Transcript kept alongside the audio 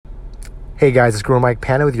Hey guys, it's Guru Mike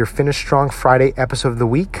Panna with your Finish Strong Friday episode of the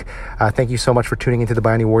week. Thank you so much for tuning into the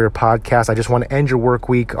Bionic Warrior podcast. I just want to end your work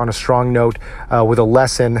week on a strong note with a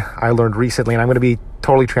lesson I learned recently, and I'm going to be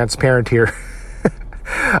totally transparent here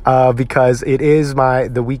because it is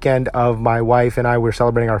the weekend of my wife and I. We're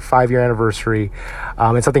celebrating our 5-year anniversary,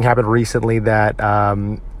 and something happened recently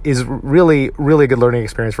that is really a good learning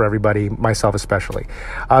experience for everybody, myself especially.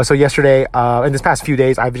 So yesterday, in this past few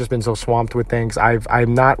days, I've just been so swamped with things.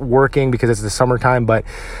 I'm not working because it's the summertime, but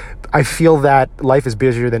I feel that life is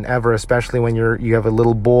busier than ever, especially when you have a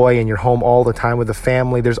little boy and you're home all the time with the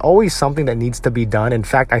family. There's always something that needs to be done. In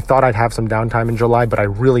fact, I thought I'd have some downtime in July, but I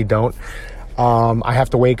really don't. I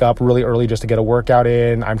have to wake up really early just to get a workout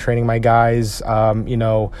in. I'm training my guys,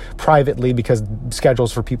 privately because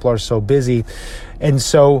schedules for people are so busy. And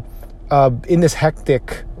so, in this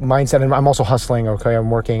hectic mindset, and I'm also hustling, okay?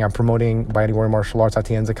 I'm working, I'm promoting Bionic Warrior Martial Arts,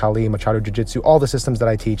 Atienza Kali, Machado Jiu-Jitsu, all the systems that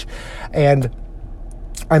I teach. And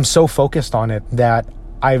I'm so focused on it that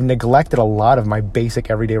I've neglected a lot of my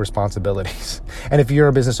basic everyday responsibilities. And if you're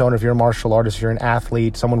a business owner, if you're a martial artist, if you're an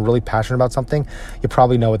athlete, someone really passionate about something, you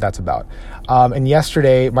probably know what that's about. And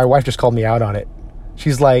yesterday, my wife just called me out on it.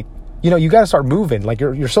 She's like, you got to start moving. Like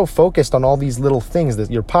you're so focused on all these little things,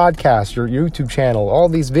 that your podcast, your YouTube channel, all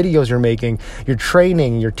these videos you're making, your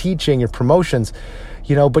training, your teaching, your promotions,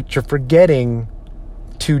 but you're forgetting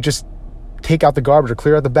to just take out the garbage or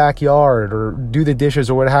clear out the backyard or do the dishes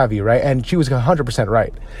or what have you, right? And she was 100%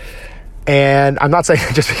 right. And I'm not saying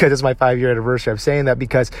just because it's my 5-year anniversary. I'm saying that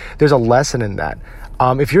because there's a lesson in that.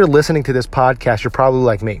 If you're listening to this podcast, you're probably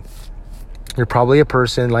like me. You're probably a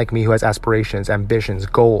person like me who has aspirations, ambitions,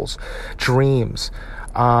 goals, dreams.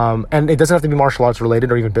 And it doesn't have to be martial arts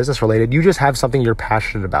related or even business related. You just have something you're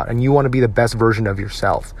passionate about and you want to be the best version of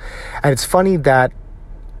yourself. And it's funny that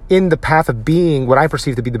in the path of being what I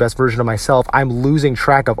perceive to be the best version of myself, I'm losing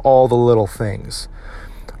track of all the little things,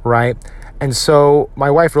 right? And so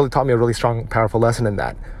my wife really taught me a really strong, powerful lesson in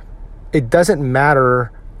that. It doesn't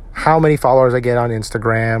matter how many followers I get on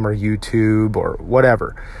Instagram or YouTube or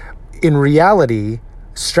whatever. In reality,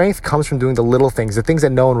 strength comes from doing the little things, the things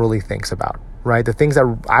that no one really thinks about, right? The things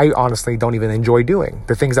that I honestly don't even enjoy doing,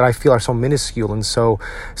 the things that I feel are so minuscule and so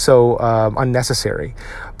unnecessary.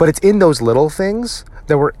 But it's in those little things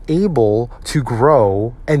that we're able to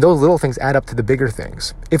grow, and those little things add up to the bigger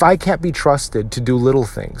things. If I can't be trusted to do little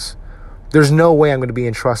things, there's no way I'm going to be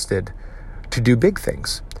entrusted to do big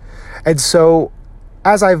things. And so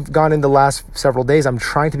as I've gone in the last several days, I'm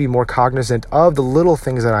trying to be more cognizant of the little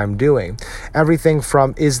things that I'm doing. Everything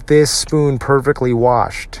from, is this spoon perfectly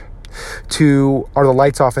washed? To, are the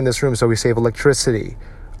lights off in this room so we save electricity?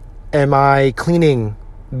 Am I cleaning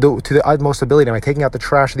to the utmost ability? Am I taking out the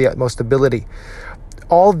trash to the utmost ability?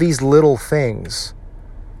 All these little things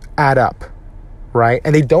add up, right?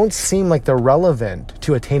 And they don't seem like they're relevant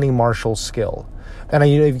to attaining martial skill. And if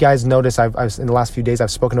you guys notice, I've in the last few days,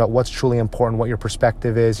 I've spoken about what's truly important, what your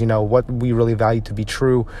perspective is, what we really value to be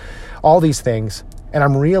true, all these things. And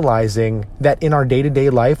I'm realizing that in our day-to-day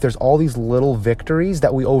life, there's all these little victories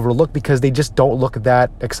that we overlook because they just don't look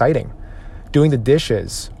that exciting. Doing the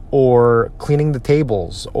dishes or cleaning the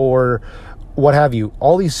tables or what have you,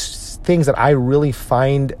 all these things that I really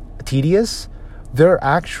find tedious, they're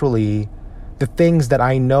actually the things that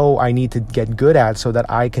I know I need to get good at so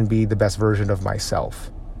that I can be the best version of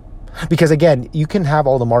myself. Because again, you can have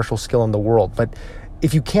all the martial skill in the world, but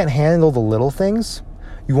if you can't handle the little things,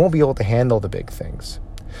 you won't be able to handle the big things.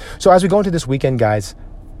 So as we go into this weekend, guys,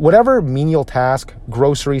 whatever menial task,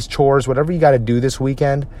 groceries, chores, whatever you got to do this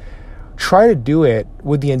weekend, try to do it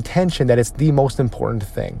with the intention that it's the most important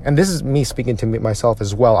thing. And this is me speaking to myself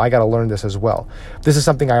as well. I got to learn this as well. This is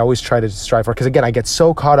something I always try to strive for because, again, I get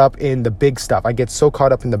so caught up in the big stuff. I get so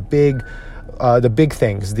caught up in the big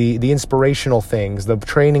things, the inspirational things, the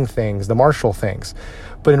training things, the martial things.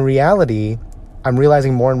 But in reality, I'm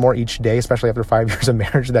realizing more and more each day, especially after 5 years of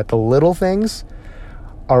marriage, that the little things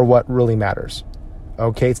are what really matters.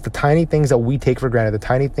 Okay, it's the tiny things that we take for granted, the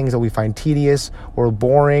tiny things that we find tedious or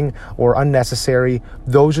boring or unnecessary.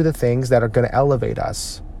 Those are the things that are going to elevate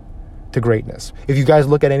us to greatness. If you guys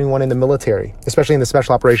look at anyone in the military, especially in the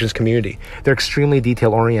special operations community, they're extremely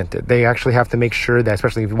detail oriented. They actually have to make sure that,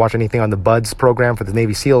 especially if you watch anything on the BUDS program for the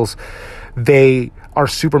Navy SEALs, they are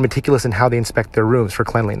super meticulous in how they inspect their rooms for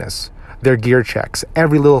cleanliness. Their gear checks.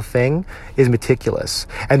 Every little thing is meticulous.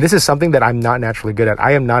 And this is something that I'm not naturally good at.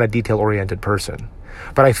 I am not a detail-oriented person.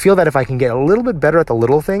 But I feel that if I can get a little bit better at the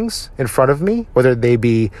little things in front of me, whether they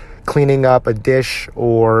be cleaning up a dish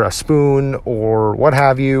or a spoon or what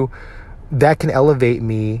have you, that can elevate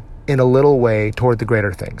me in a little way toward the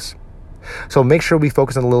greater things. So make sure we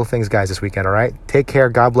focus on the little things, guys, this weekend, all right? Take care.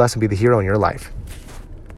 God bless and be the hero in your life.